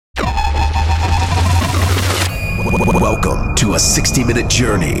to a 60-minute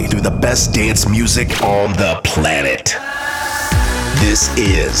journey through the best dance music on the planet. This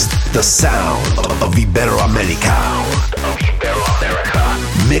is the sound of Iberoamerica.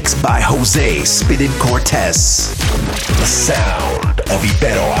 Mixed by Jose Spinning Cortez. The sound of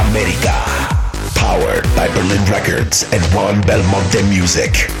Iberoamerica. Powered by Berlin Records and Juan Belmonte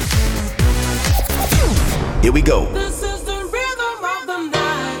Music. Here we go.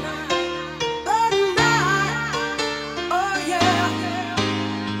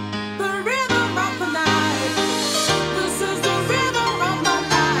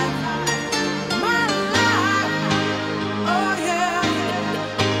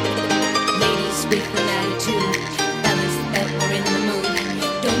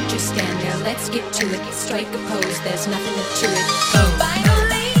 Let's get to it, strike a pose, there's nothing to it. Oh.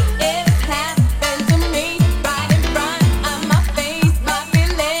 Finally, it happened to me, right in front of my face. My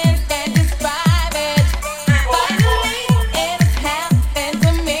feelings can't describe it. Finally, it happened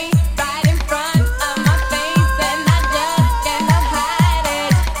to me, right in front of my face, and I just cannot hide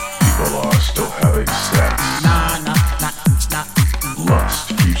it. People are still having sex. Lust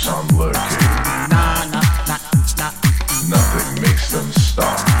keeps on lurking. Nothing makes them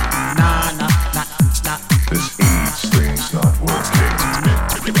stop. This AIDS thing's not working.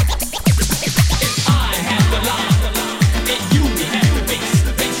 If I had the line, and you had the bass,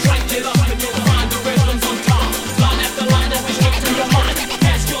 strike it up and you'll find the rhythms on time. Line after line, every straight to your mind.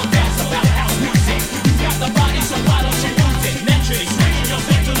 Ask your dance about house music. You got the body, so why don't you use it? Naturally, swinging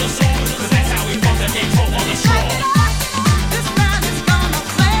yourself to the song, 'cause that's how we bump the intro on the strong.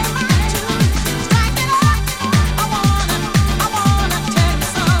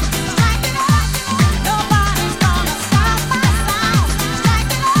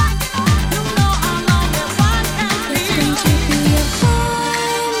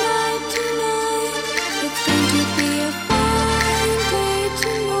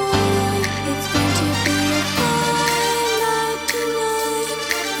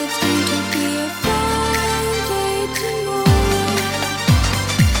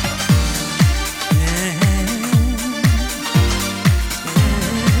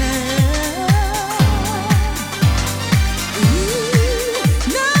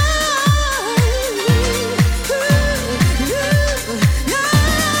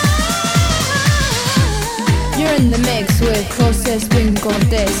 In the mix with Jose Spin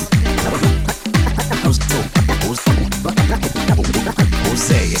Cortez.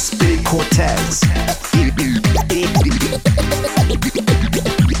 Jose Spin Cortez.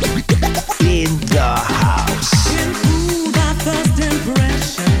 In the house. Who my first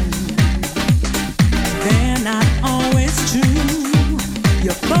impression? They're not always true.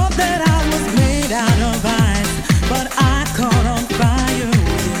 You thought that I was made out of ice, but I caught on fire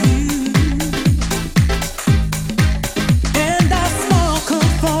with you.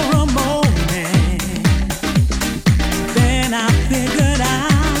 Figured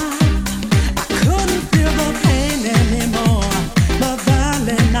out I couldn't feel the pain anymore. The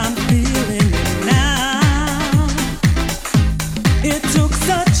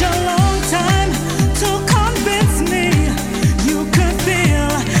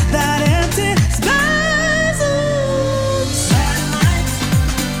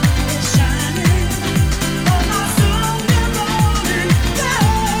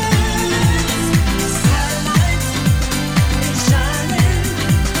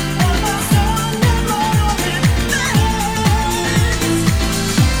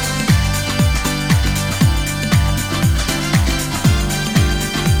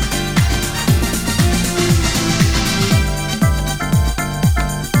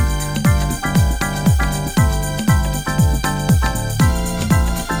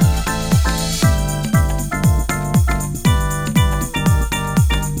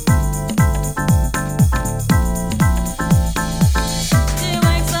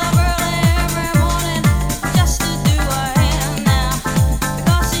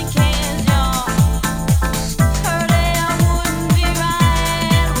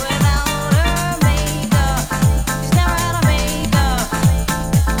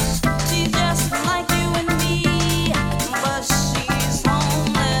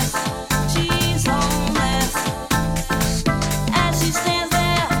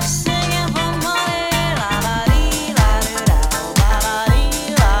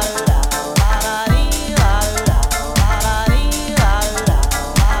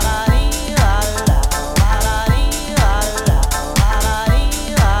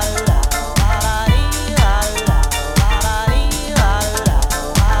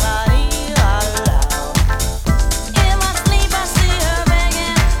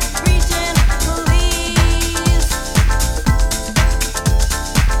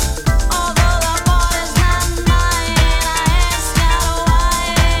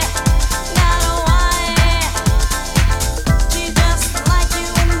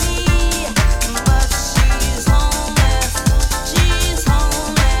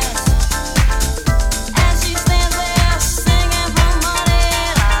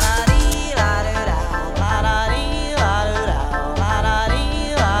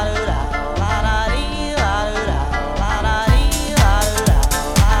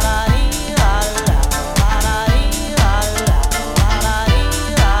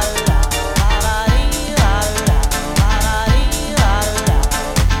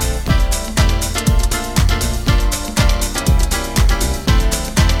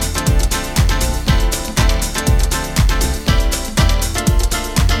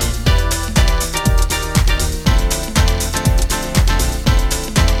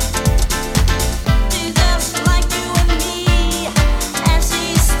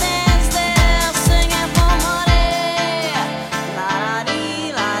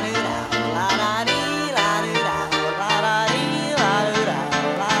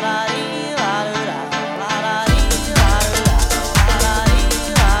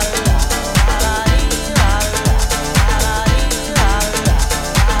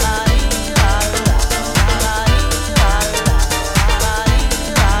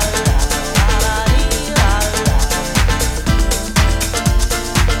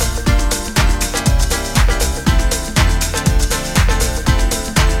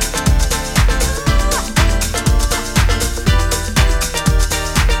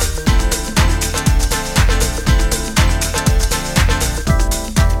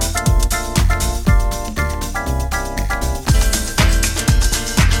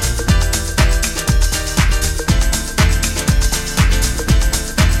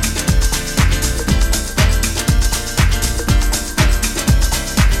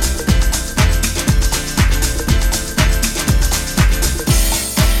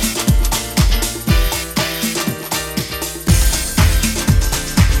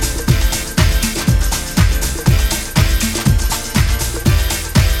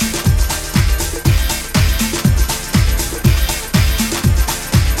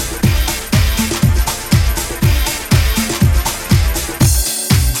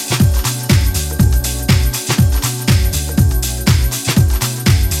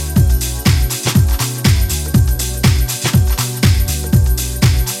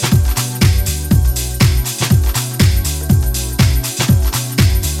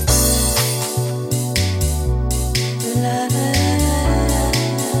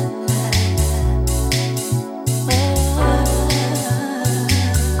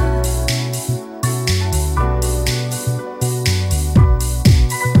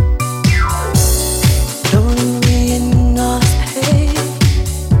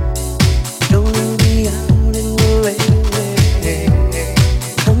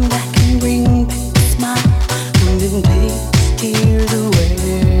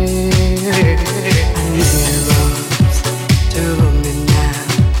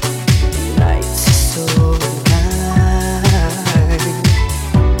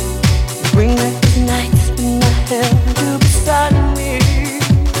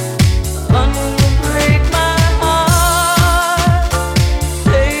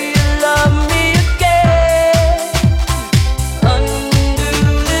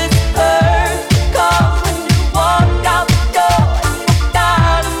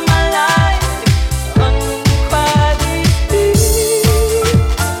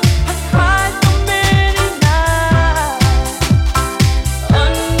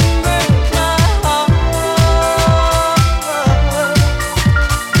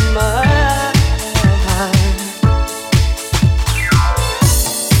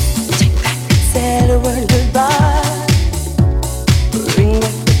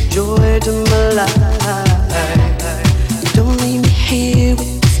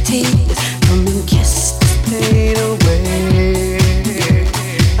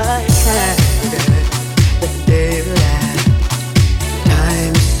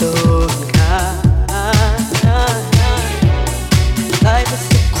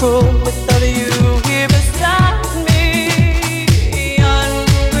Break my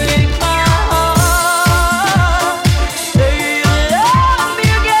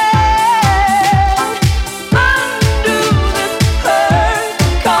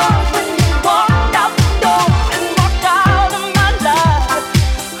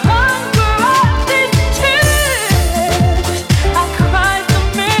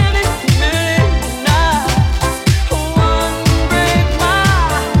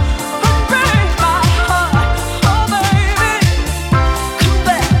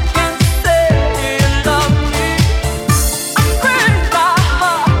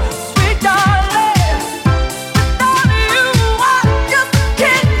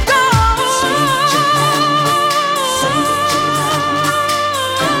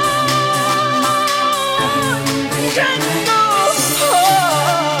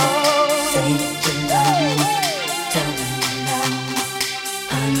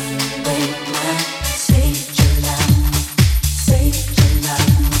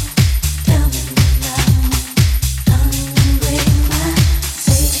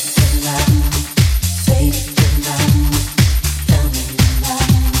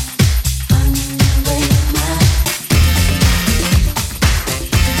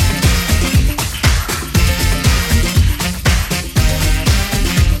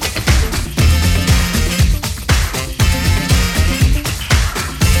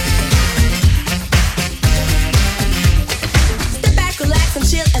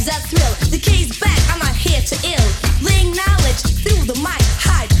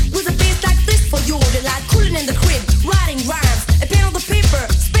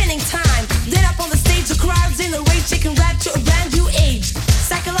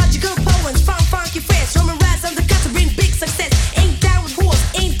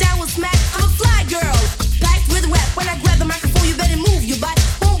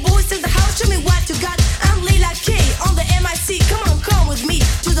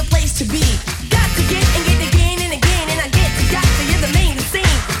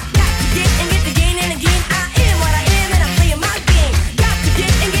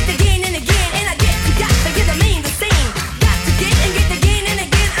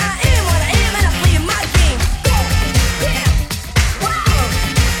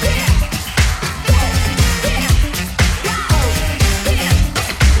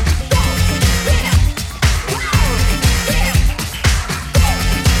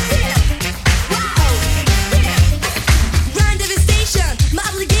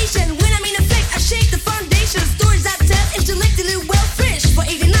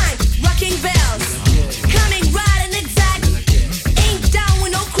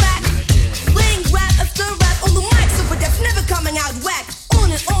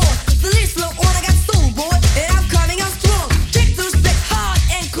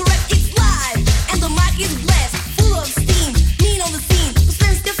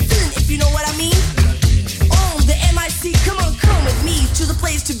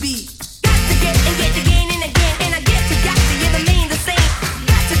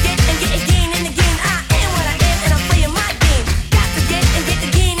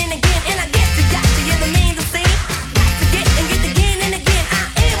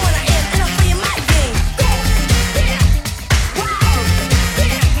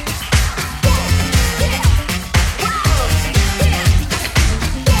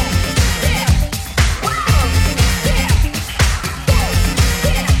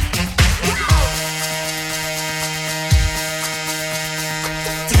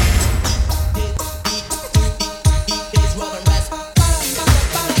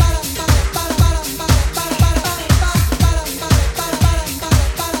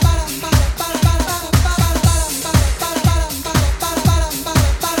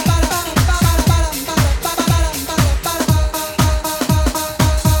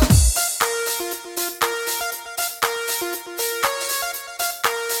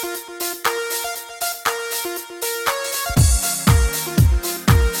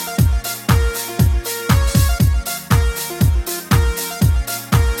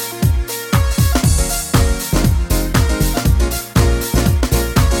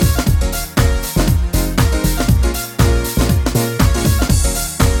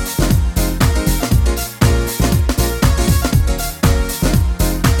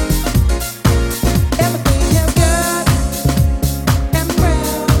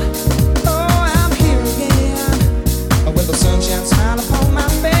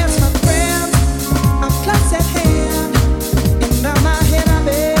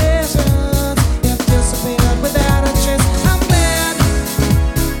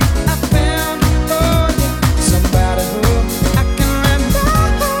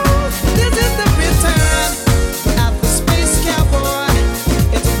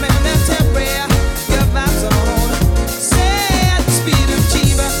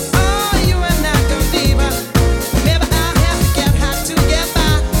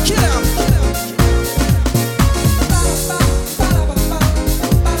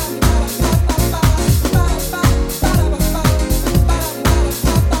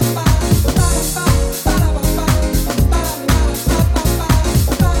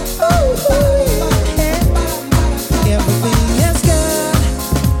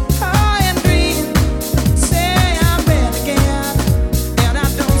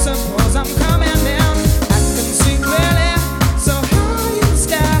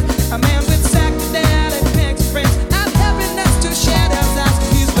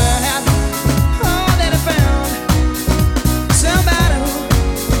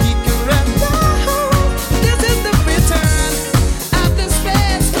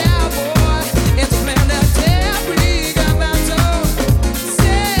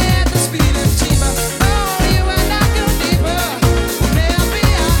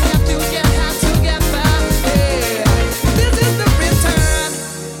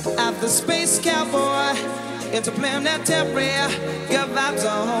space cowboy. It's a planetary, got vibes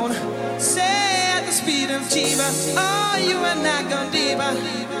on. Say the speed of Chiba. Oh, you and I gone deeper.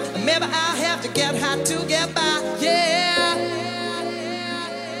 Maybe I'll have to get high to get by. Yeah.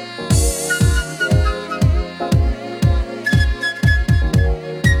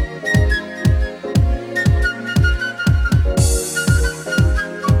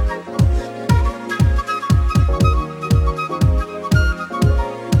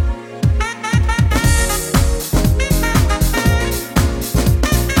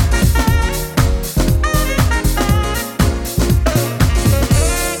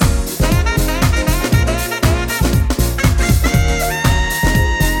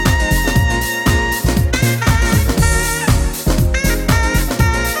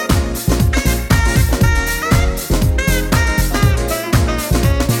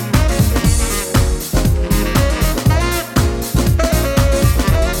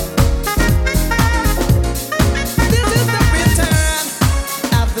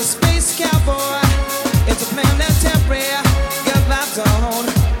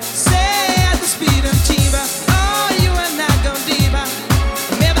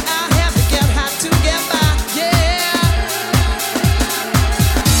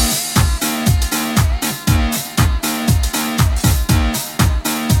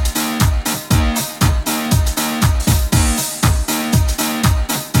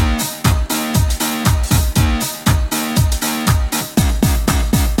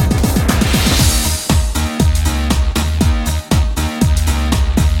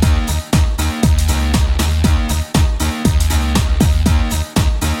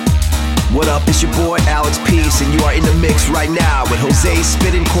 It's your boy Alex Peace, and you are in the mix right now with Jose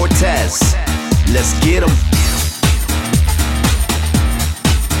Spittin' Cortez. Let's get 'em.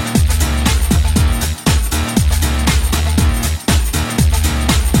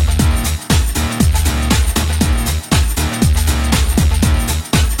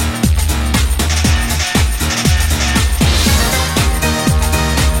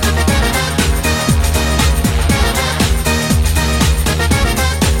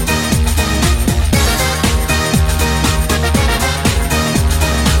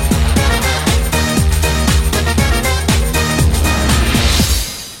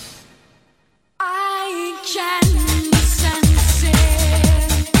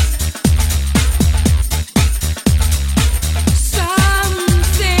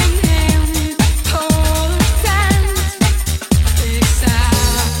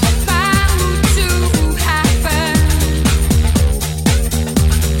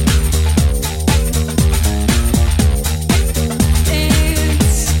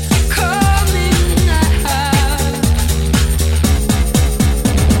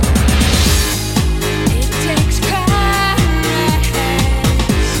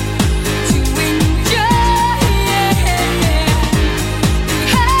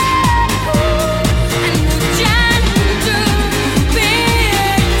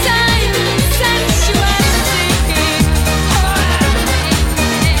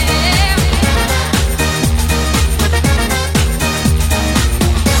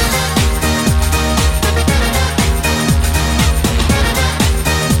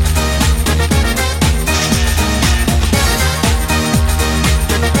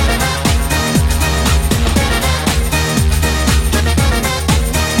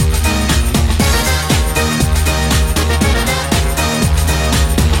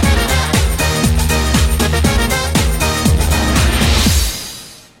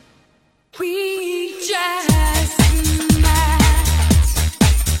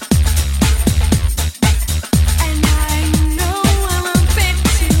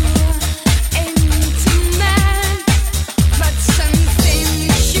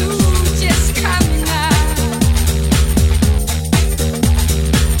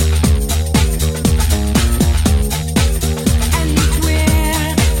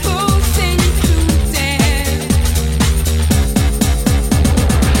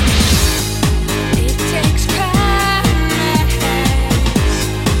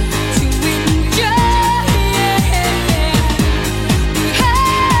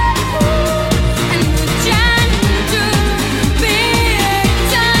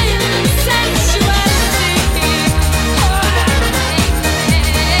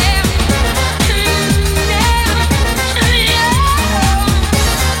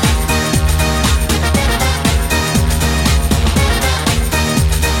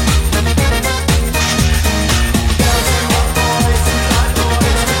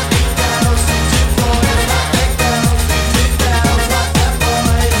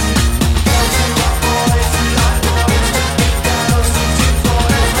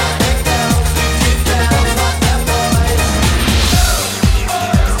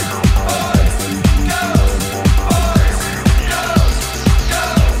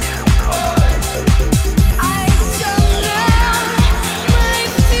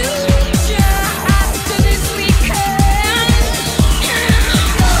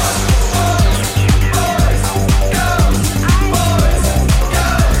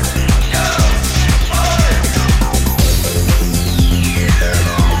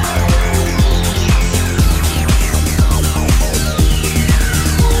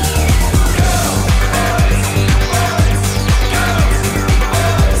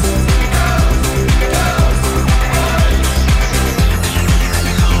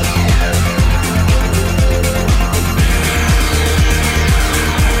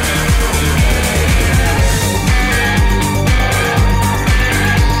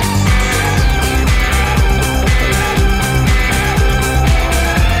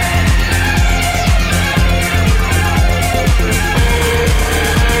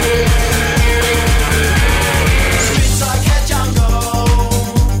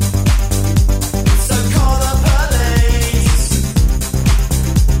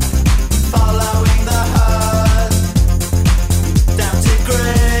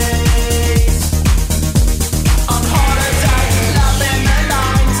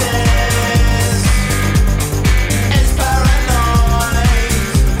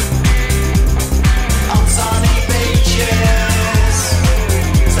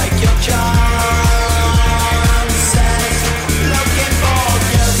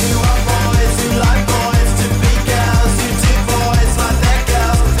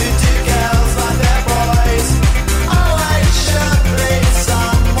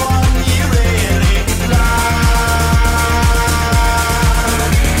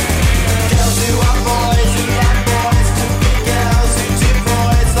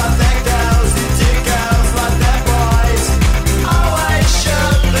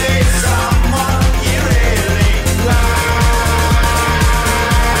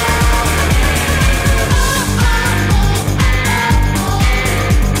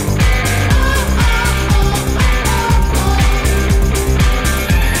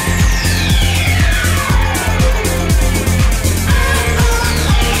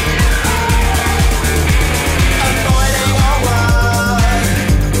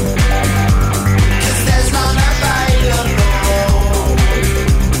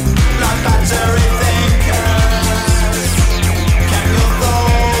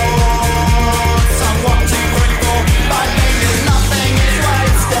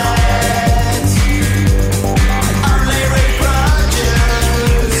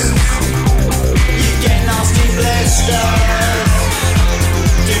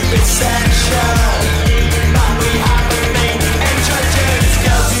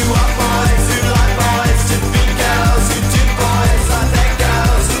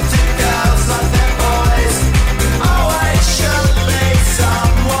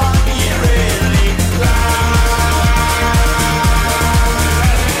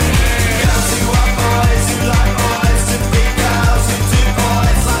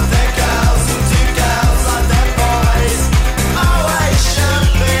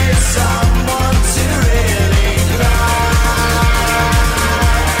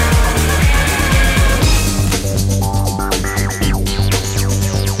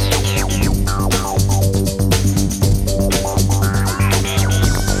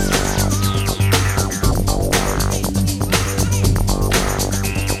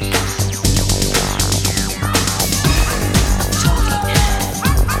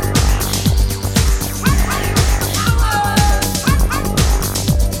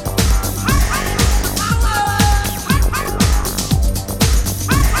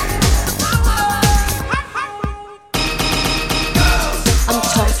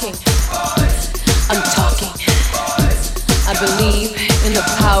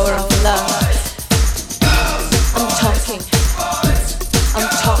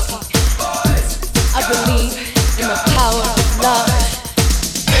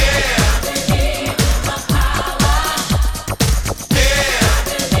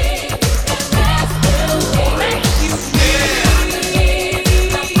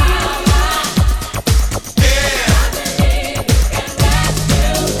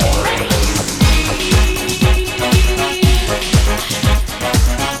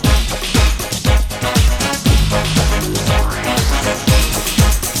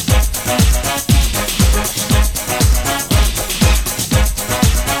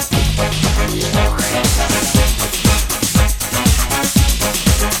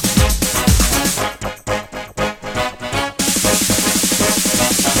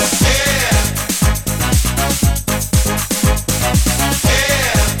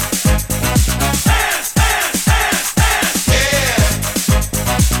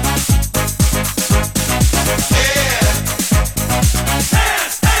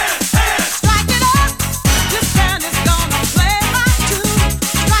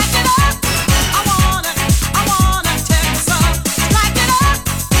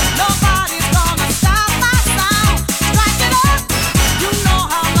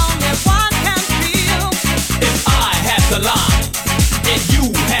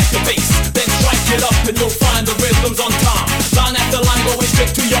 and you'll find the rhythms on time. Line after line going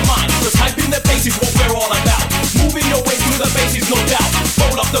straight to your mind. Cause hyping the bass is what we're all about. Moving your way through the bass is no doubt.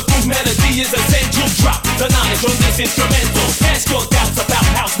 Roll up the groove, melody is essential. Drop the knowledge on this instrumental. Cast your doubts about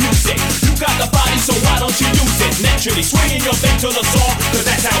house music. You got the body, so why don't you use it? Naturally swinging your thing to the song. Cause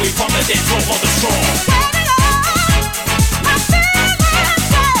that's how we pump the dance floor for the strong.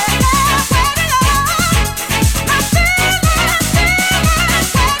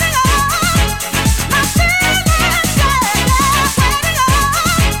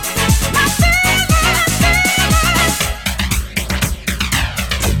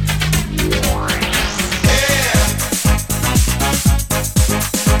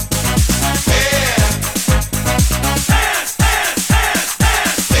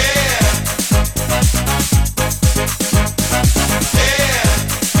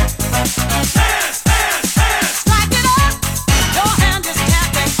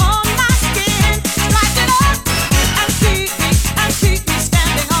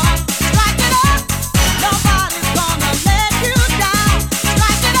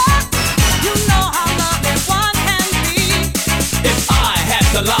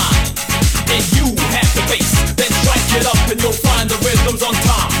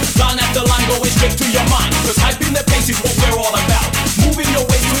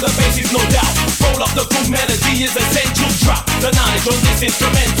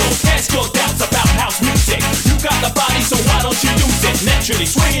 Instrumental, cast your doubts about house music. You got the body, so why don't you use it? Naturally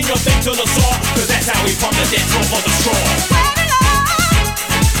swinging your thing to the song. Cause that's how we pump the dance floor for the strong.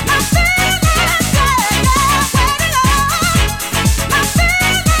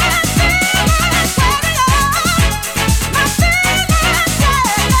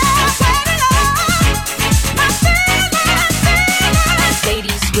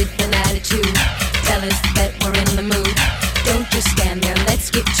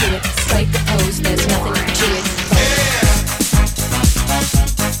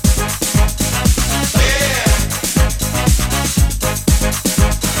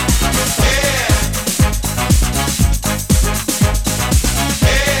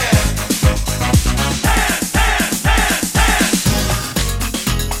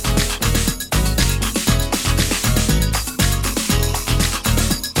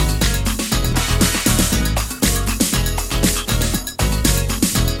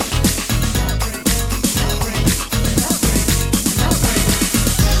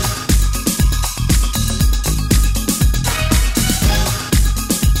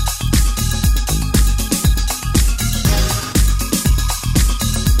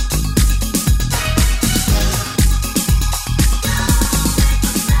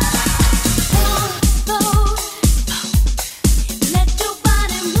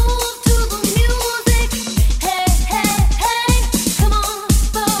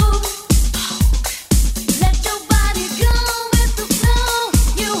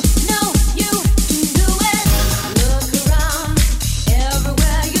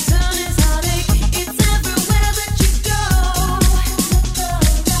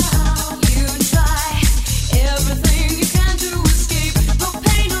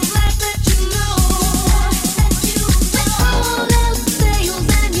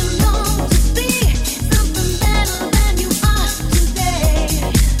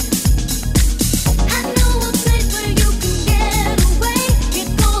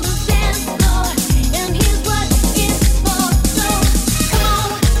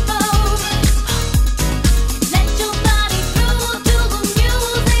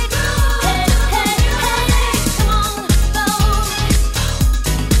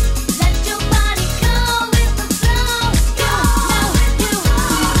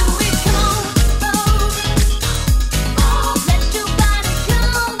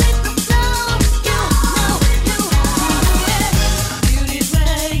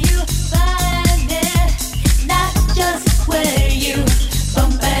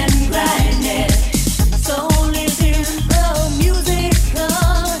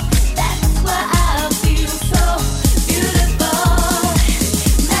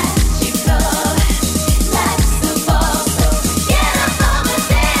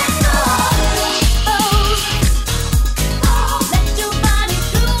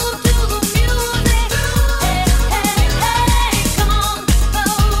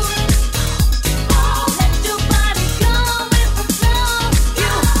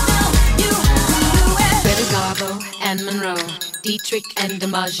 Dietrich and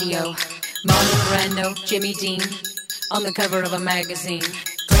DiMaggio, Marlon Brando, Jimmy Dean, on the cover of a magazine.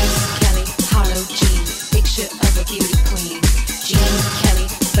 Grace Kelly, Harlow Jean, picture of a beauty queen. Gene Kelly,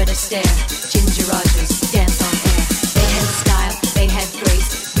 Fred Astaire, Ginger Rogers, dance on air. They had style, they had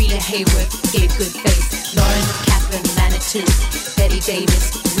grace. Rita Hayworth gave good face. Lauren, Catherine, Manitou, Betty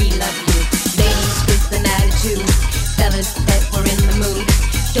Davis, we love you. Ladies with an attitude, fellas that were in the mood.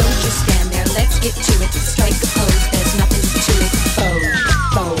 Don't just stand there, let's get to it. Strike a pose, there's nothing to it.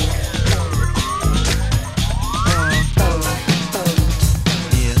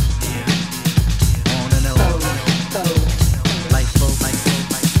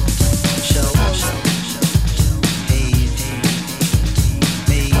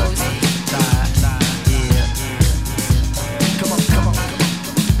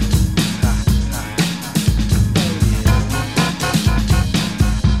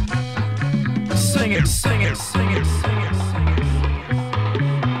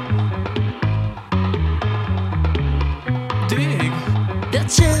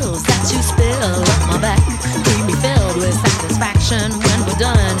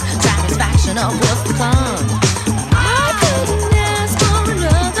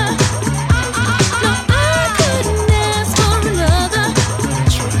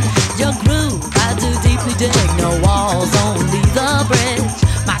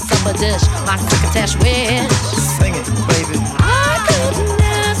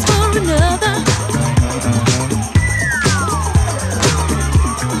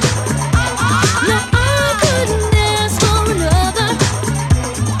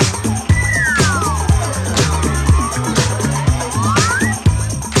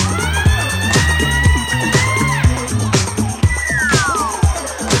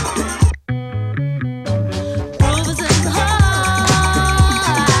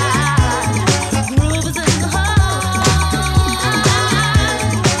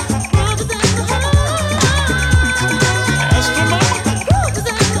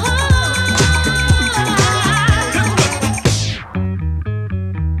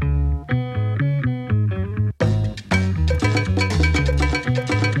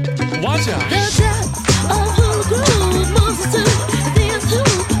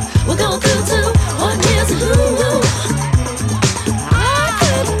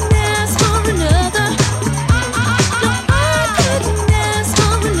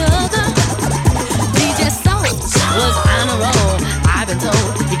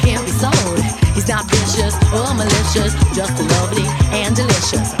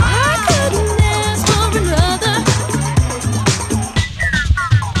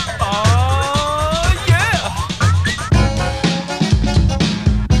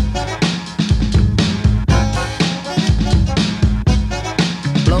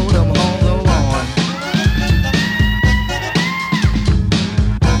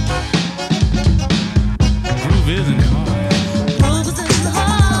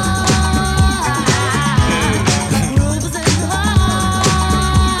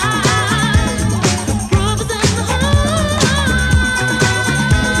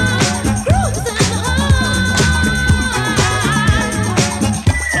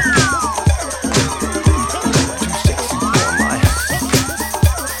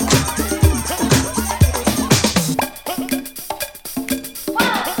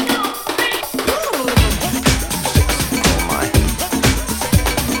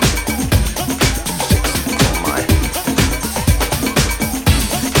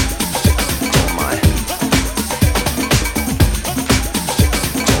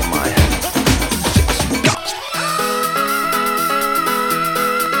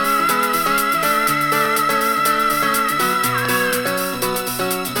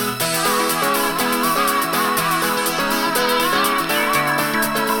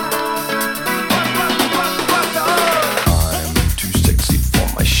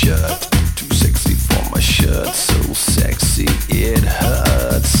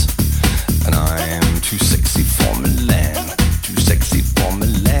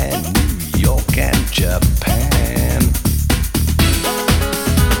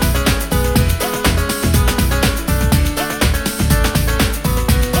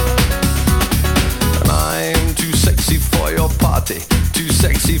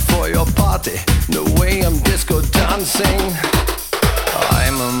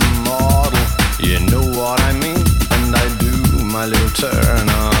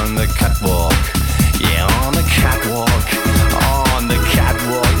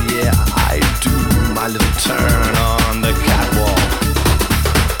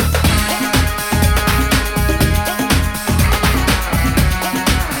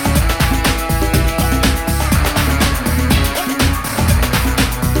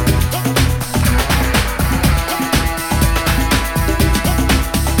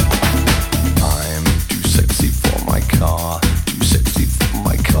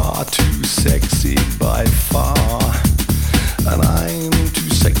 by far. And I'm too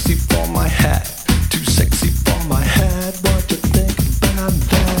sexy for my hat, too sexy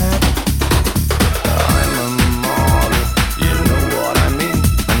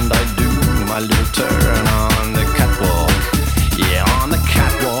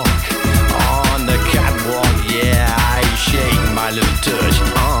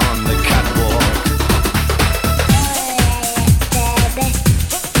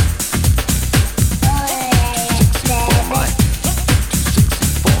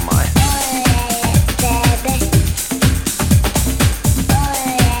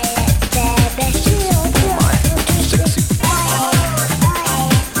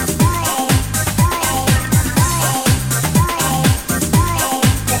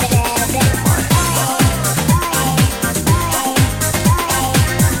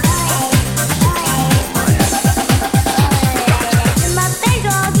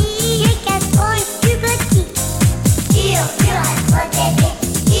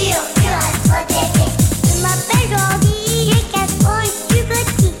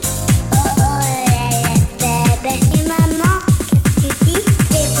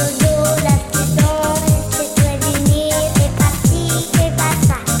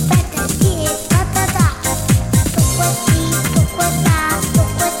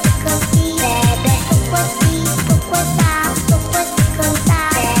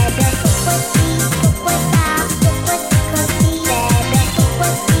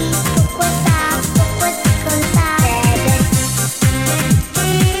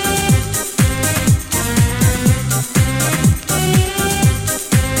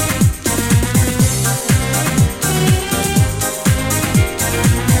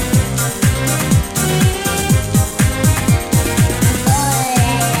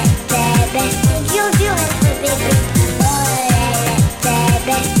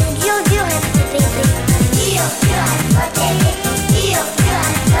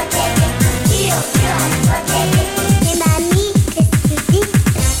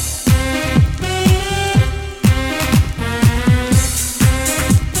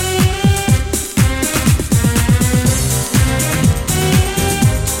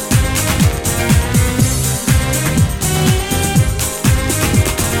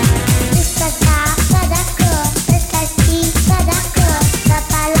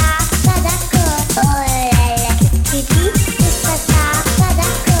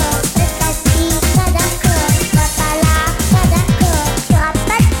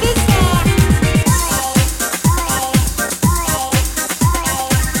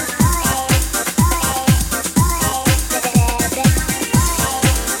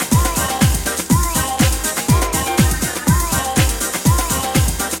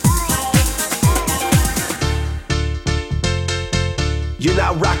You're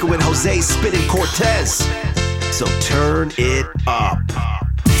now rocking with Jose Spinning Cortez. So turn it up.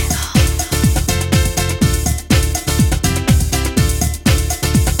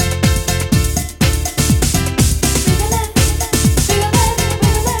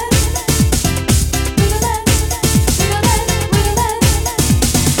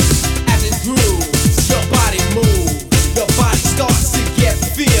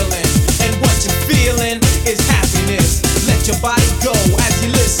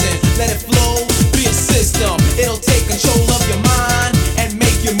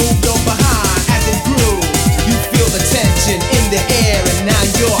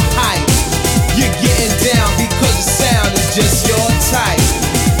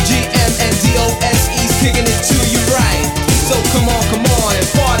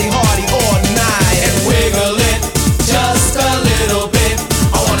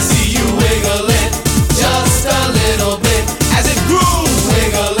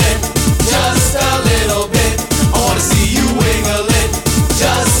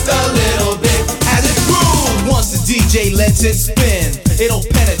 It spin, it'll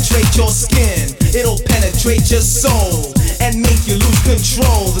penetrate your skin, it'll penetrate your soul and make you lose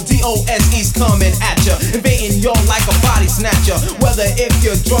control. The DOSE's coming at ya, invading your like a body snatcher. Whether if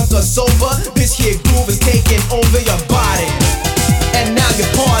you're drunk or sober, this here groove is taking over your body. And now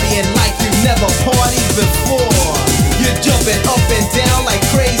you're partying like you never partied before. You're jumping up and down like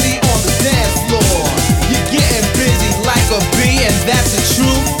crazy on the dance floor. You're getting busy like a bee, and that's the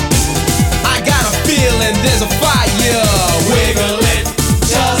truth. I got a feeling there's a fire. Wiggle it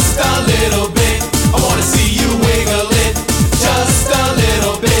just a little bit. I wanna see you wiggle it just a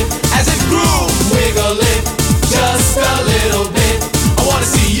little bit. As it grooves, wiggle it just a little bit. I wanna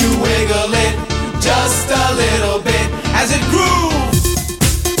see you wiggle it just a little bit. As it grooves,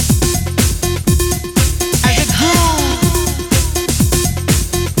 as it grooves,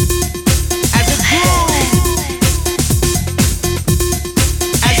 as it grooves,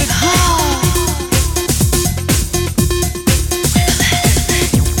 as it grooves.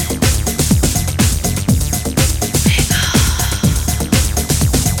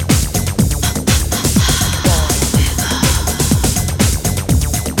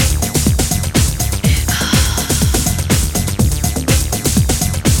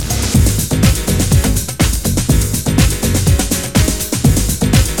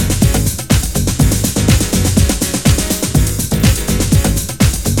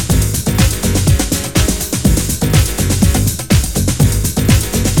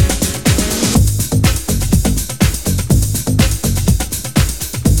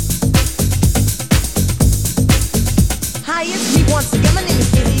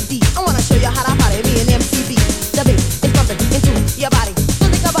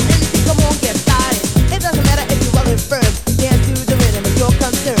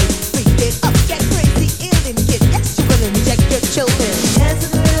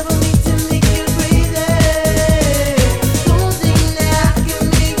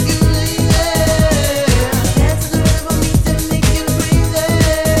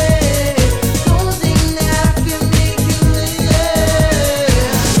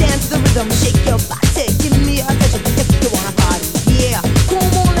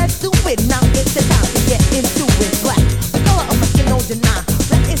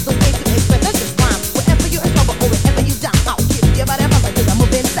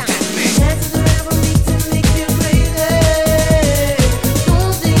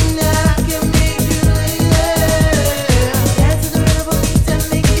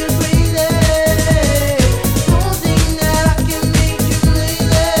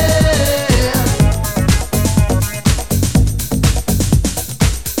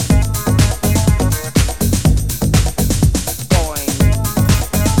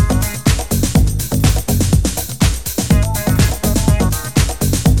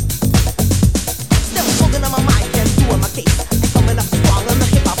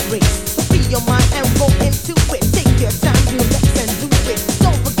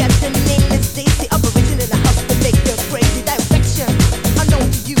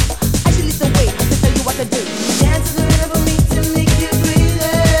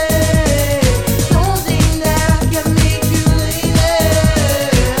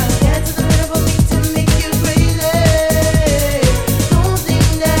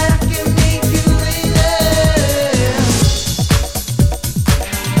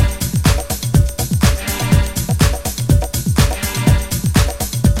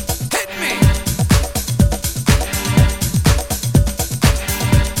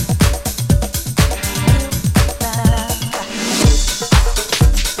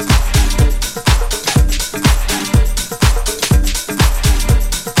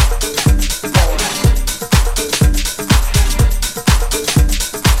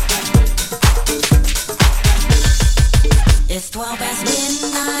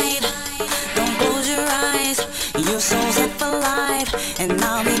 and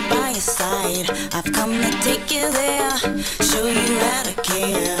I'll be by your side. I've come to take you there, show you how to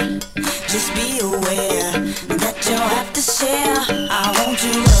care. Just be aware that you'll have to share. I want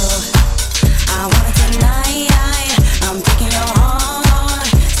your love, I want it tonight. I'm taking your heart,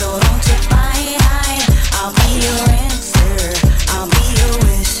 so don't you fight. I'll be your answer, I'll be your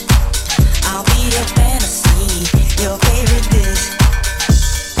wish, I'll be your fantasy, your favorite dish.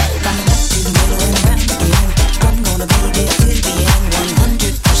 From the back to the middle and around again, I'm gonna be there till the end,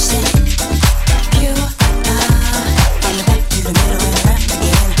 100% pure love. From the back to the middle and around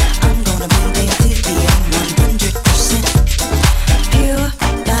again, I'm gonna be there till the end, 100% pure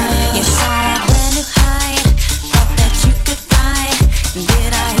love. You saw a brand new high, thought that you could fly.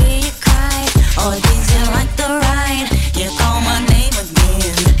 Did I hear you cry, or did you like the ride? You call my name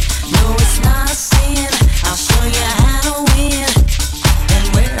again, no it's not a sin. I'll show you how to win, and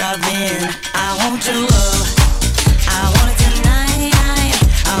where I've been. I want your love, I want it tonight.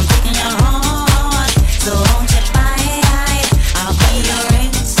 I'm taking your heart, so don't you fight. I'll be your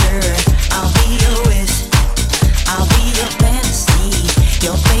answer, I'll be your wish, I'll be your fantasy,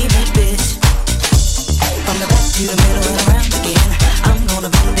 your favorite bitch. From the back to the middle and around again, I'm gonna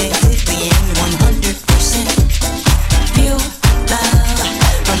be there till the end, 100% pure love.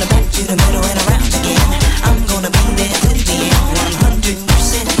 From the back to the middle and around again, I'm gonna be there till the end,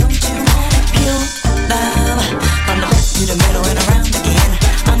 100% pure love. From the back to the middle and around again,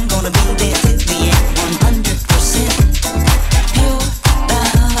 I'm gonna be there till the end, 100% pure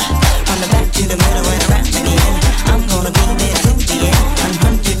love. From the back to the middle and around again, I'm gonna be there till the end,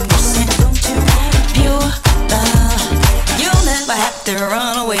 100% pure love. You'll never have to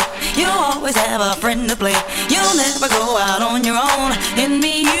run away, you'll always have a friend to play. You'll never go out on your own, in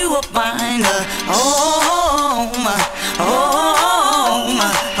me you will find a home, home.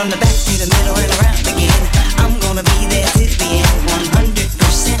 From the back to the middle and around again, I'm gonna be there till the end,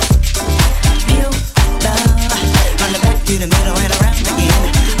 100% pure love. From the back to the middle and around again,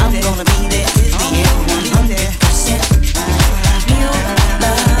 I'm gonna be there till the end, 100% pure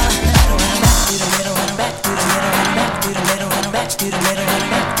love. Back to the middle and back to the middle and back to the middle and back to the middle and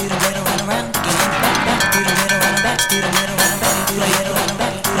back to the middle and around again. Back to the middle and back to the middle and back.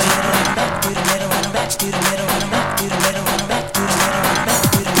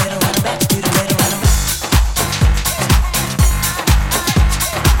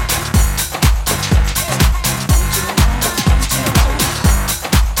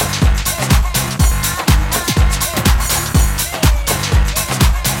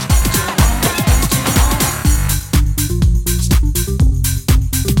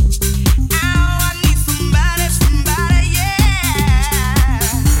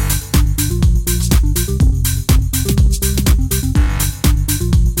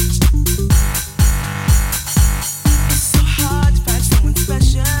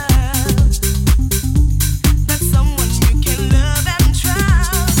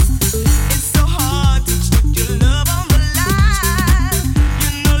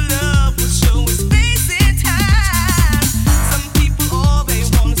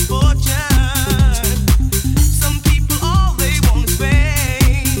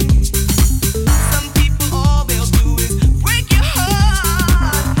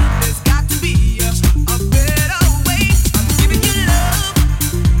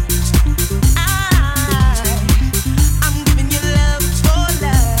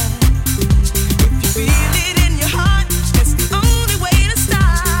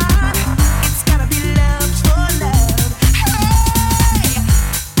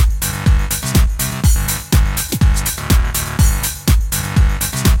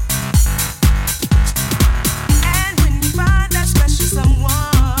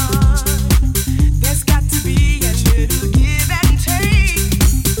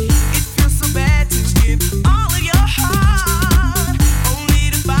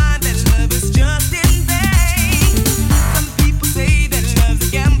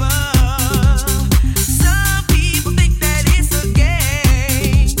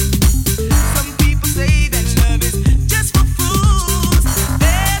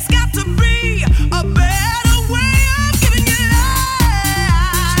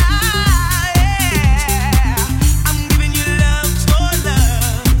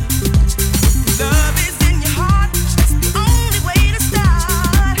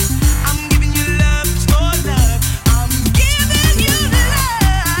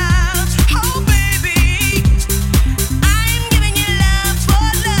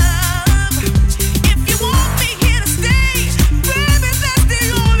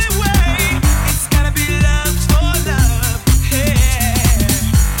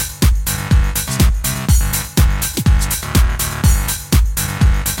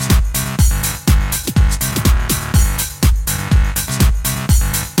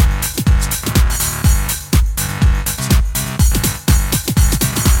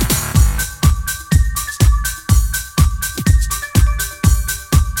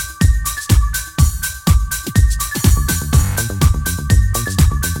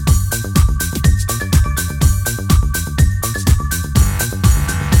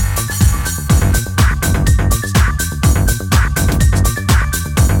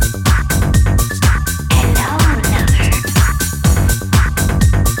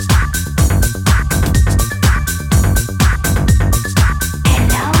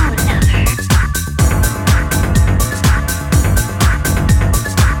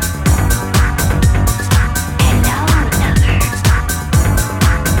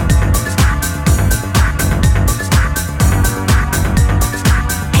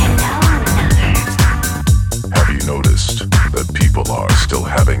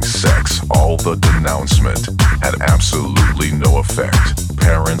 all the denouncement had absolutely no effect.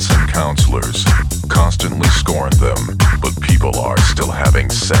 Parents and counselors constantly scorn them, but people are still having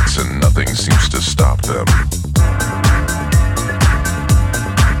sex and nothing seems to stop them.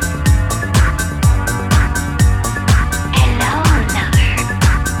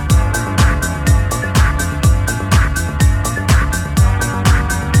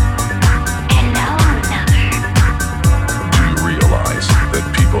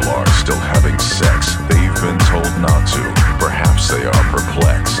 Still having sex, they've been told not to. Perhaps they are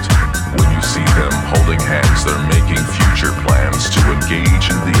perplexed. When you see them holding hands, they're making future plans to engage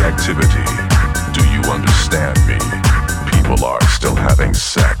in the activity. Do you understand me? People are still having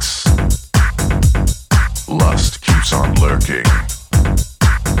sex. Lust keeps on lurking.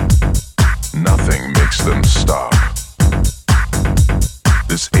 Nothing makes them stop.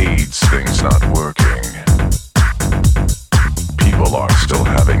 This AIDS thing's not working. People are still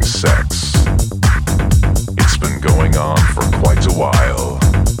having sex. It's been going on for quite a while.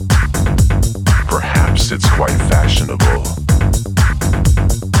 Perhaps it's quite fashionable.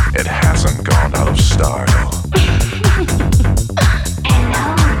 It hasn't gone out of style.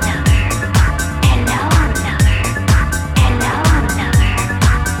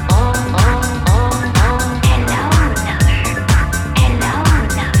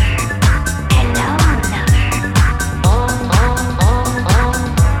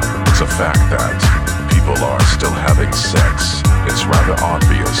 Fact that people are still having sex. It's rather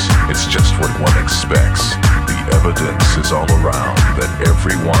obvious, it's just what one expects. The evidence is all around that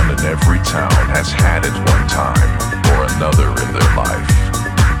everyone in every town has had it one time or another in their life.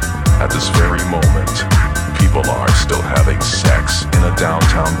 At this very moment, people are still having sex in a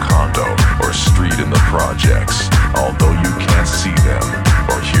downtown condo or street in the projects. Although you can't see them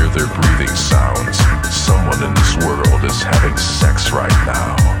or hear their breathing sounds, someone in this world is having sex right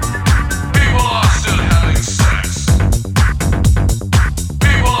now. People are still having sex.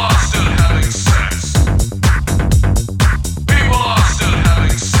 People are still having sex. People are still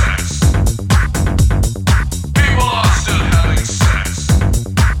having sex. People are still having sex.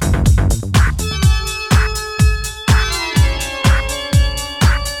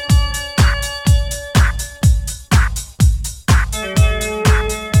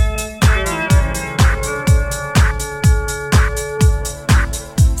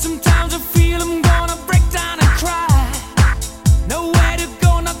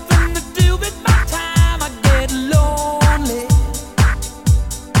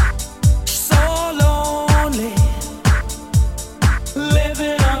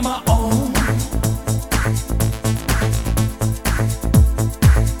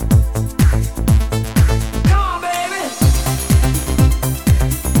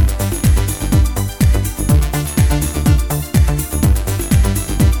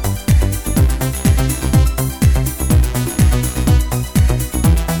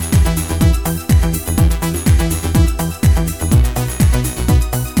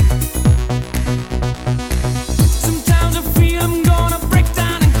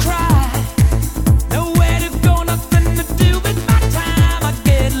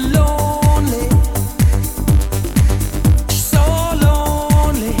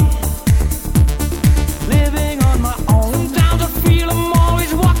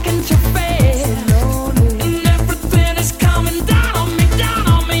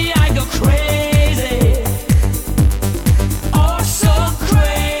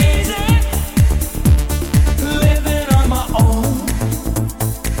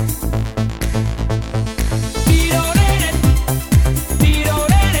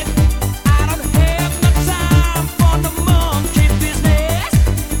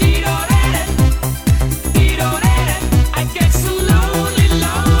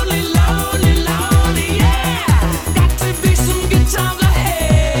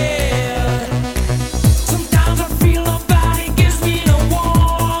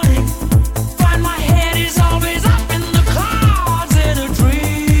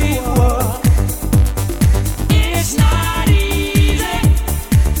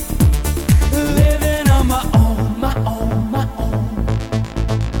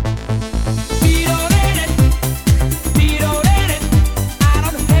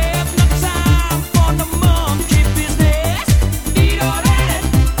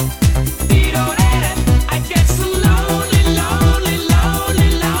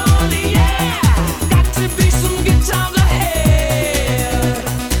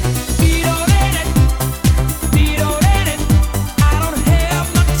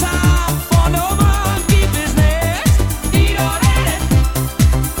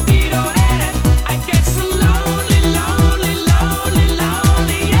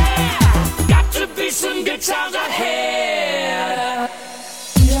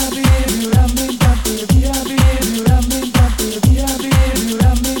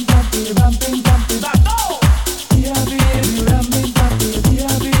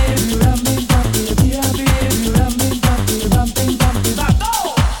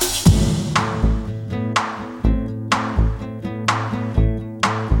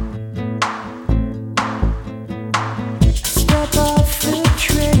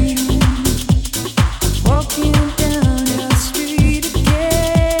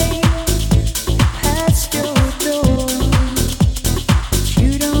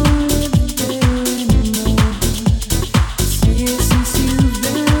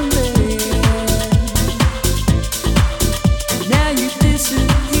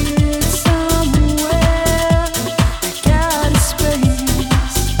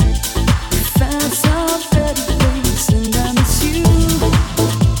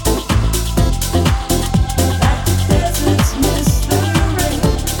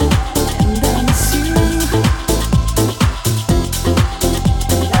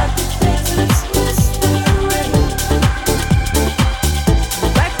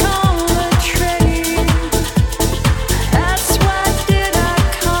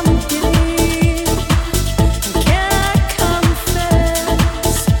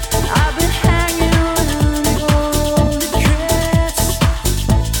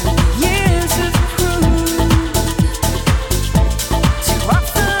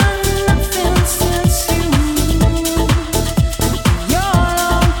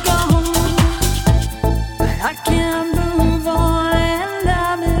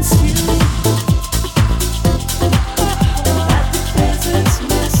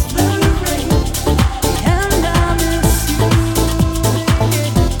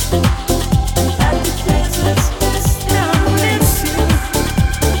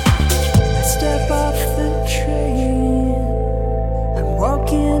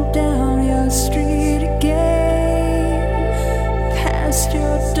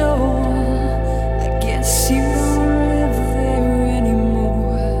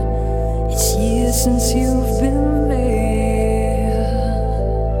 since you've been there,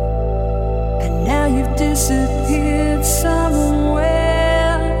 and now you've disappeared somewhere.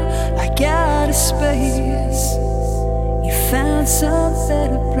 I got a space, you found some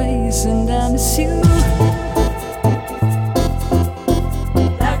better place, and I miss you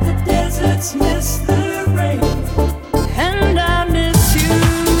like the deserts miss the rain. And I miss you,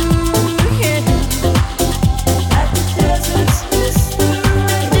 yeah, like the deserts miss the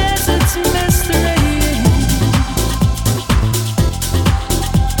rain. Deserts miss the rain,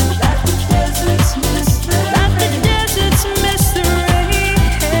 like the deserts miss the rain. Like the deserts miss the rain,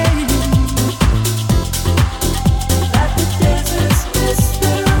 like the deserts miss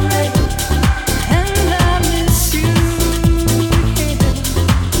the rain. And I miss you, yeah,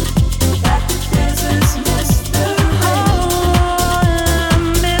 like the deserts miss the rain. Oh, I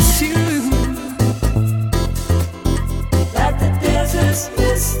miss you, like the deserts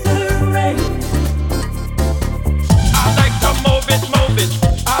miss the rain. I like to move it, move it.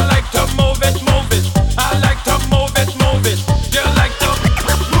 I like to move it, move it. I like to move it, move it. You like to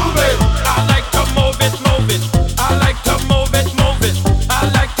move it. I like to move it, move it. I like to move it, move it. I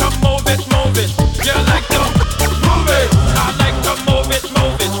like to move it, move it. You like to move it. I like to move it,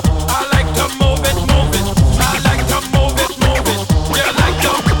 move it. I like to move it, move it. I like to move it, move it. You like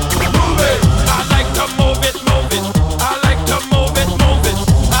to move it. I like to move it, move it. I like to move it, move it.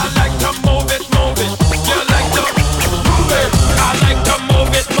 I like to move it, move it. You like to move it. I like to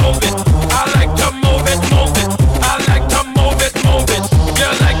move it, move it. I like to move it, move it. I like to move it, move it. You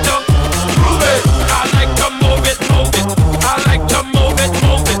like to move it. I like to move it, move it. I like to move it,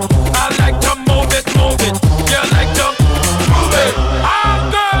 move it. I like to move it, move it. You like to move it. All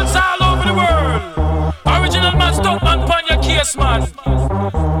girls all over the world. Original man, stop man, pon your case, man.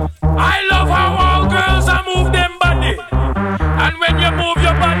 I love how all girls are move them body. And when you move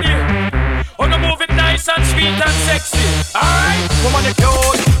your body, oh, you move it nice and sweet and sexy. Alright, woman, you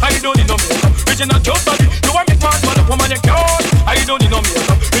cute. I don't need no makeup. Original cute body. You want me man, man, woman, you cute. I don't need no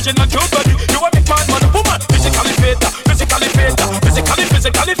makeup. Original cute body. You want me man, man, woman. Physically fit, physically fit, physically,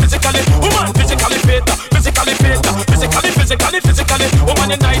 physically, physically. Woman, physically fit, physically fit, physically, physically, physically. Woman,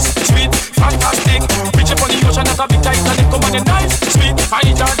 you nice, sweet, fantastic. Reach up on the ocean, that's a big Titanic. Woman, you nice, sweet,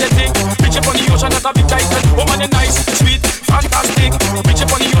 energetic. Reach up on the ocean, that's a big Titanic. Woman, you nice, sweet, fantastic. Reach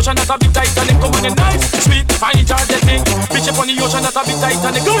up on the ocean, that's a big Titanic. Woman, you nice, sweet, energetic. Reach up on the ocean, that's a big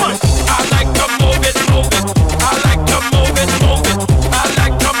Titanic. Woman, I like to move it, move it. I like to move it, move it. I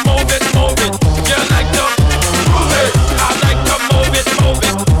like to move it, move it. You like to move it. I like to move it, move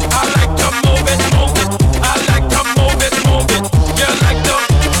it. I like to move it, move it. I like to move it, move it. You like to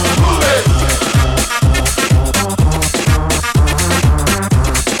move it.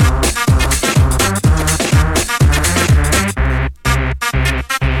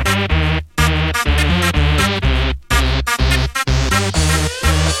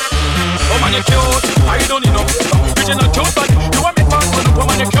 Woman, you cute. I don't need no makeup. Original cute body. You want me man, man.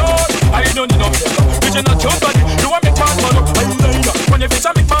 Woman, you cute. I don't need no makeup. Original cute body. You want me man, man. Eyeliner. When you face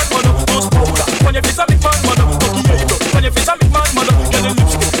a big man, man. Nose powder. When you face a big man, man. Cocky eyebrow. When you face a big man, man. Yellow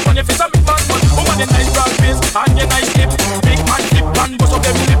lipstick. When you face a big man, man. Woman, you nice broad face and you nice lip. Big man lip and bust up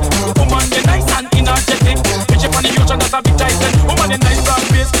them lip. Woman, you nice and energetic. Reach up on the ocean, that's a big Titan. Woman, you nice broad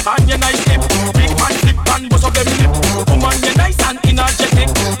face and you nice lip. Big man lip and bust up them lip. Woman, you nice and energetic.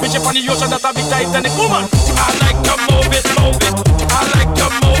 Reach up on the ocean, that's a big Titanic. Woman, I like to move it, move it. I like to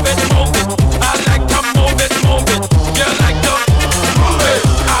move it, move it. I like to move it, move it. You like to move it.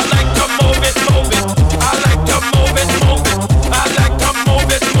 I like to move it, move it. I like to move it, move it. I like to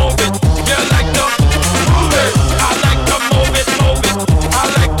move it, move it. You like to move it. I like to move it, move it. I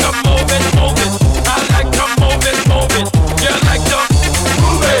like to move it, move it. I like to move it, move it. You like to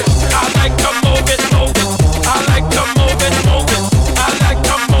move it. I like to move it, move it. I like to move it, move it. I like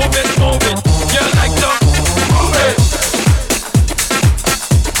to move it, move it. You like to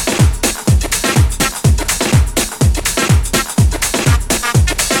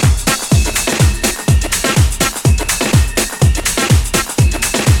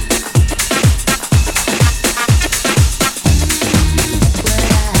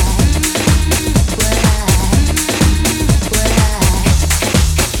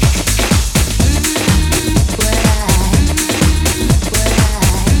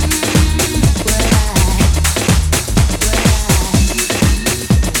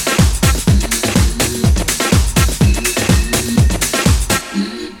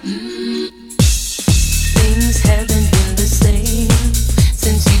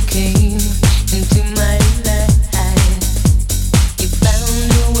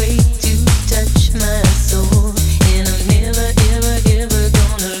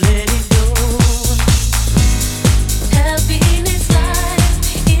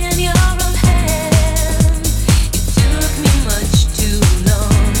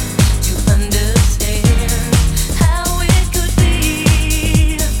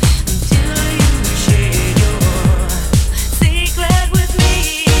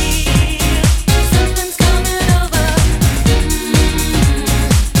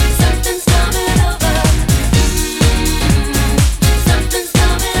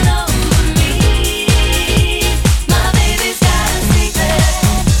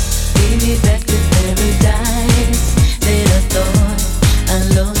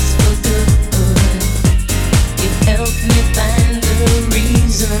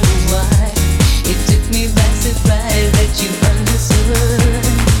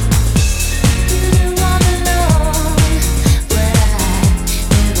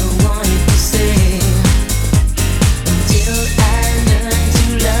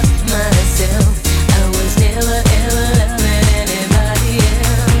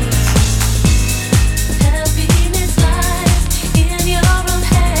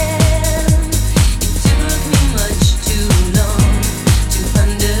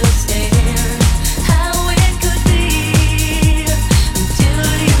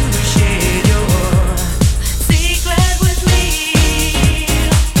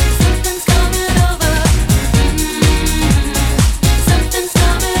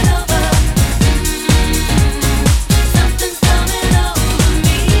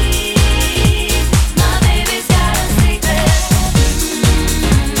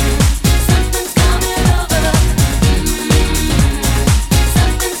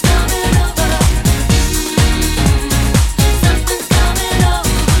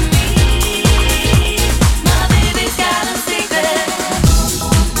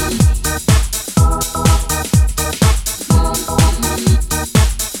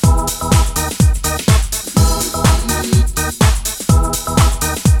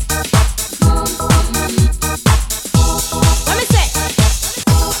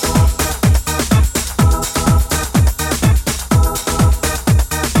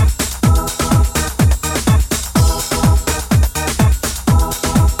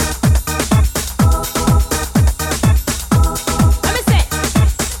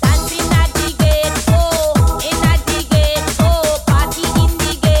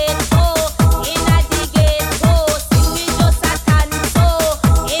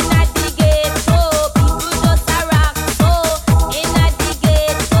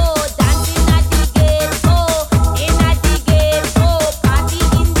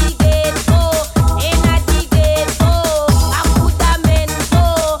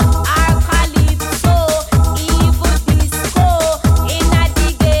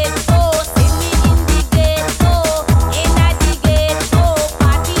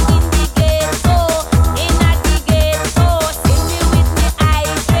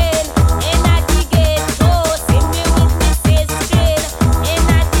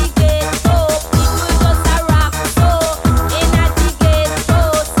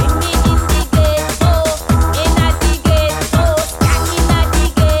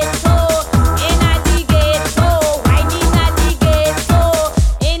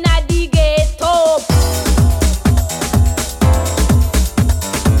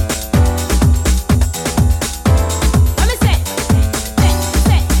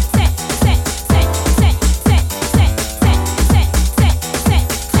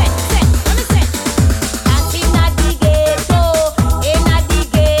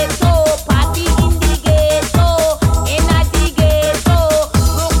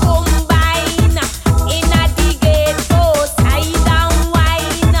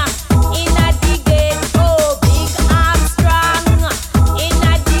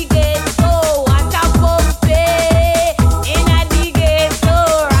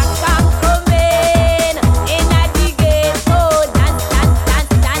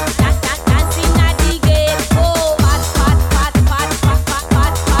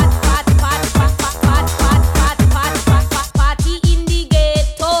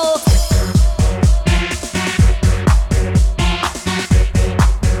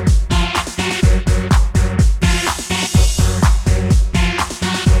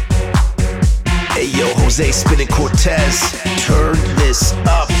Jose Spinning Cortez. Turn this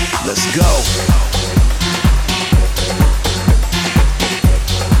up. Let's go.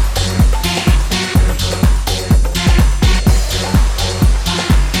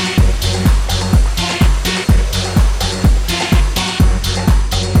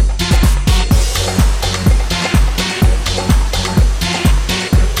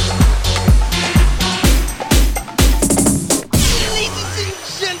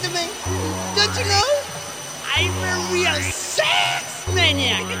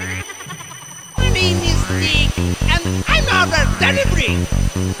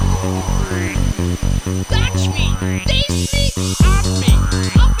 Touch me, taste me, hug me,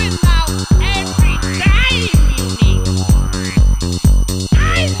 up and down, every time you need.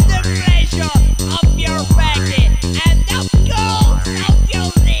 I'm the pleasure of your body and of course of your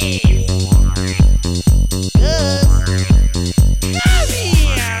knees. 'Cause come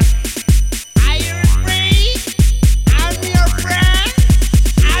here, are you afraid? I'm your friend,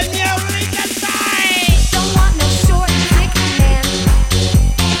 I'm your little toy. Don't want no short, thick man.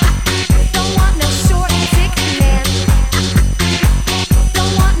 Don't want no short, thick man.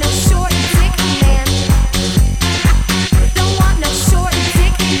 Don't want no short, thick man. Don't want no short, thick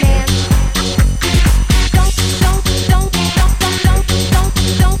man.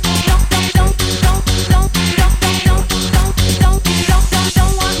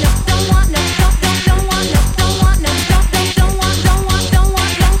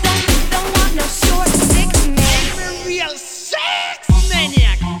 Real sex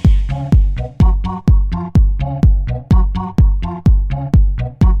maniac.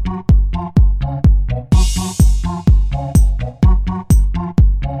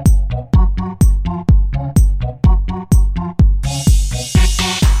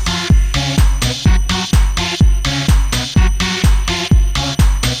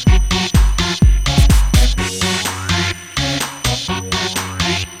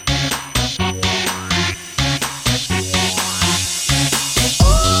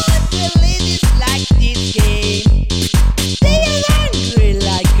 Oh, the ladies like this game. They are angry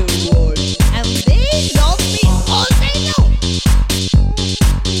like a wolf, and they love me all they know.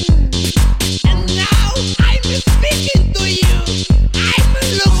 And now I'm speaking to you. I'm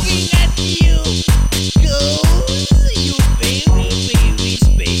looking at you. 'Cause you very, very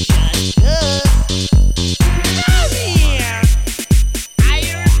special. 'Cause come here. Are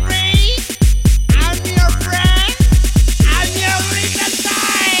you afraid? I'm your friend. I'm your little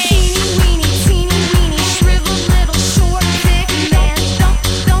toy. Teeny weeny, teeny weeny, shriveled little short, thick man.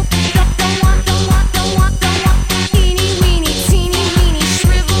 Don't want. Teeny weeny,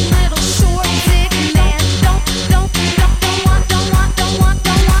 shriveled little short, thick man. Don't want no short, thick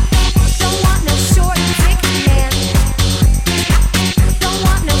man. Don't want no short, thick man. Don't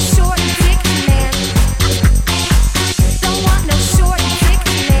want no short, thick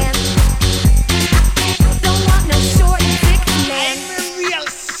man. Don't want no short, thick man. I'm a real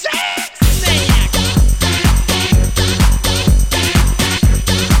sex maniac. I'm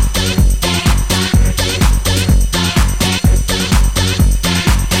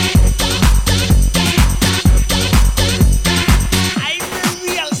a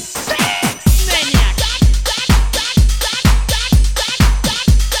real sex maniac.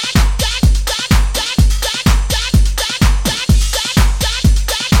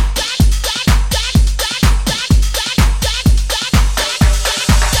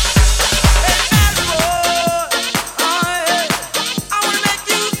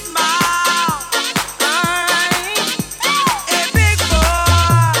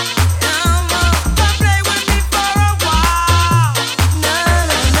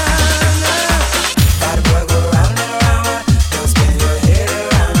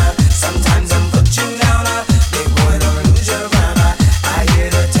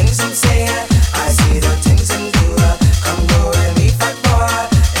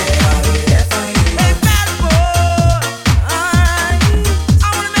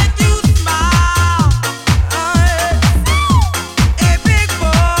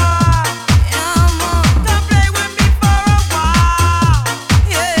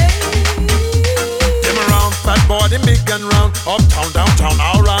 Them around, fat boy, them big and round. Uptown, downtown,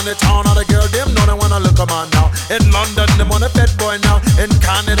 all around the town. All the girl, them know they wanna look 'em on now. In London, they want a fat boy now. In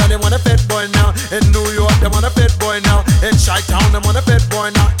Canada, they want a fat boy now. In New York, they want a fat boy now. In Chi-Town, they want a fat boy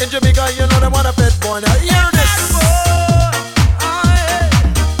now. In Jamaica, you know they want a fat boy now. Hear this.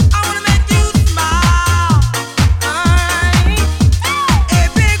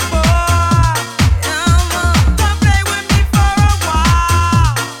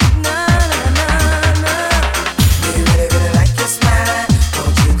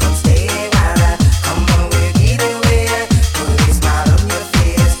 Come on,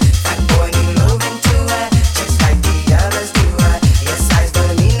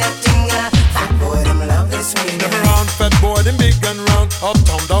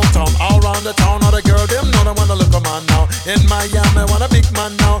 Uptown, downtown, all around the town. All the girl them know they wanna look a man now. In Miami, want a big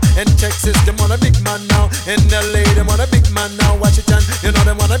man now. In Texas, them want a big man now. In LA, them want a big man now. Washington, you know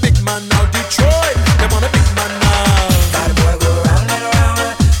them want a big man now. Detroit, them want a big man now. Bad boy go round and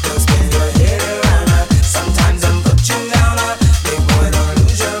around, don't spin your head around. Sometimes them put you down, big boy don't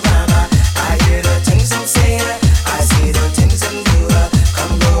lose your ground. I hear the things them say, I see the things them do.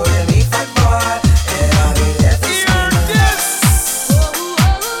 Come go with me, fat boy, and I'll be there for you.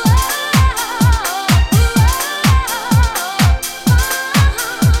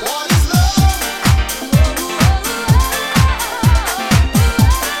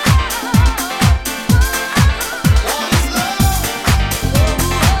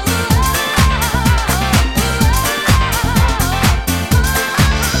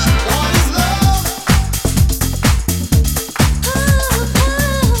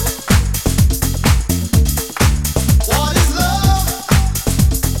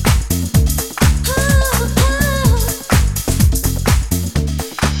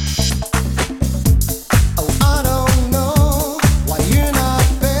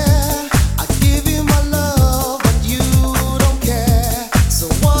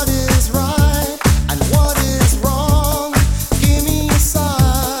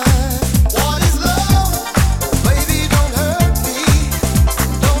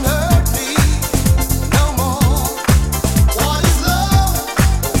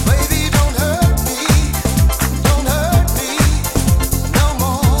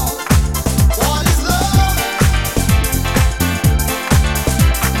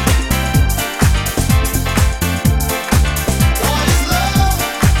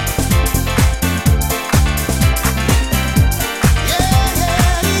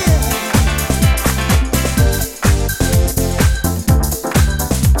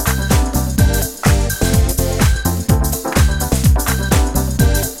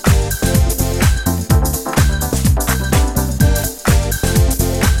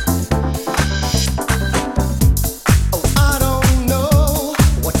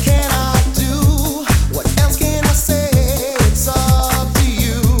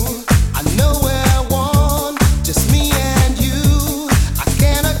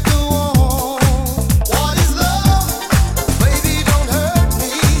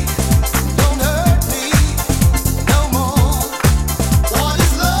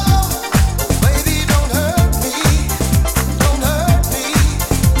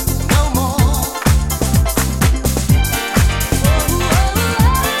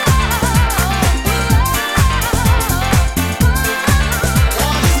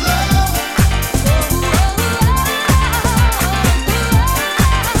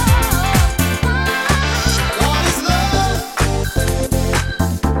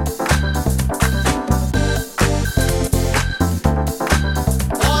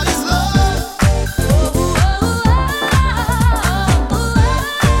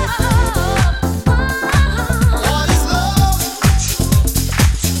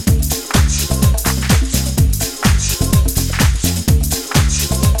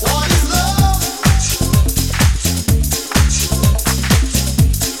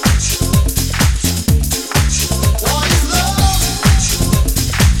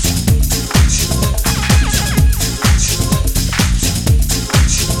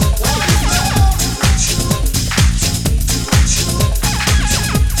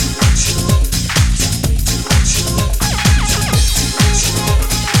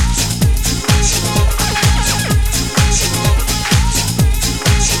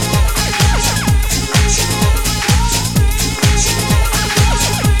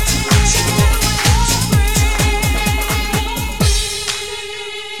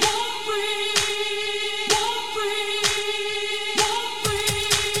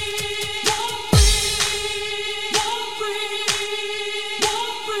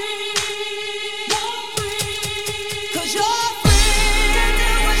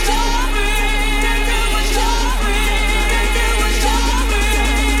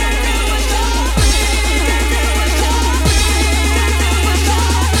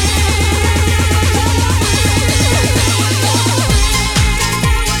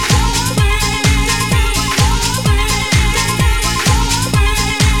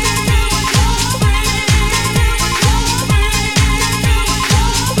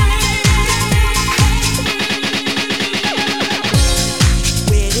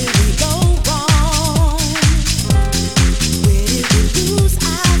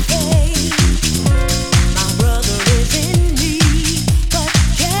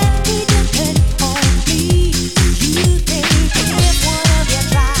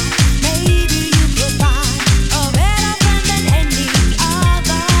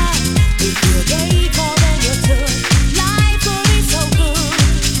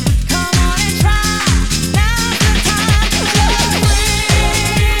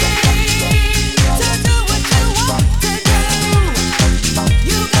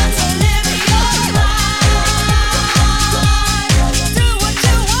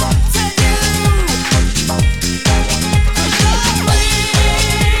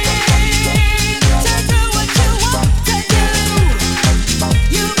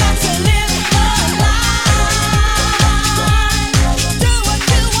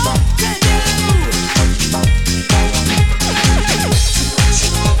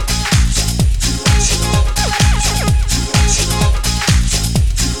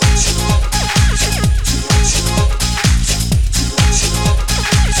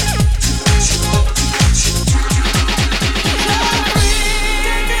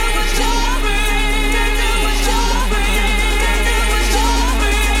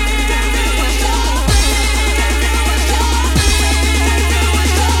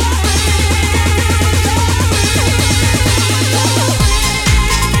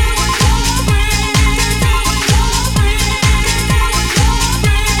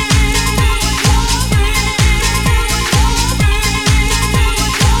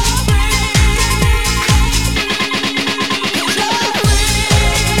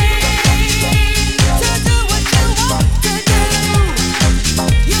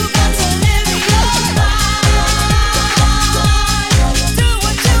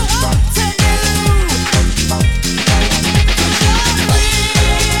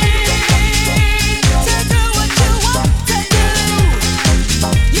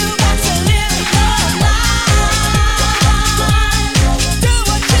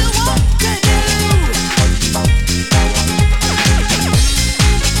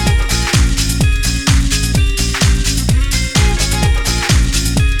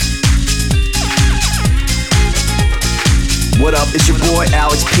 boy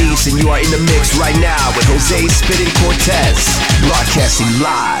Alex Peace, and you are in the mix right now with Jose Spinning Cortez, broadcasting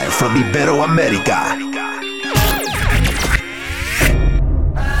live from Iberoamerica.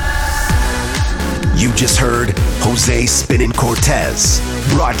 You just heard Jose Spinning Cortez,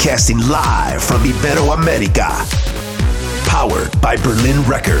 broadcasting live from Iberoamerica. Powered by Berlin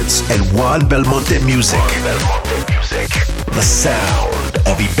Records and Juan Belmonte Music. The sound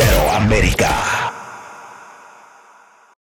of Iberoamerica.